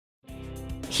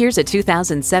Here's a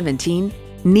 2017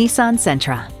 Nissan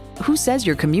Sentra. Who says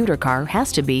your commuter car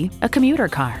has to be a commuter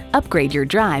car? Upgrade your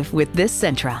drive with this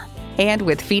Sentra. And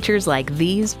with features like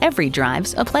these, every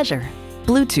drive's a pleasure.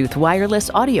 Bluetooth wireless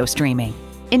audio streaming,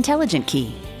 intelligent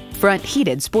key, front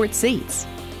heated sports seats,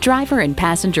 driver and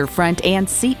passenger front and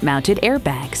seat mounted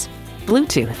airbags,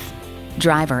 Bluetooth,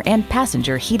 driver and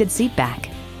passenger heated seat back,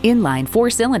 inline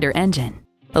 4-cylinder engine,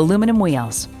 aluminum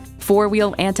wheels,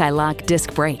 4-wheel anti-lock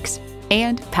disc brakes,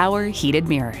 and power heated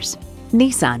mirrors.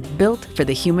 Nissan, built for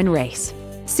the human race.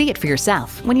 See it for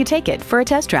yourself when you take it for a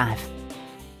test drive.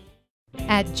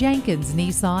 At Jenkins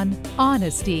Nissan,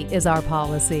 honesty is our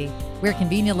policy. We're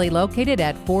conveniently located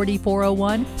at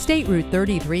 4401 State Route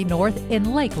 33 North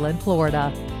in Lakeland,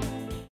 Florida.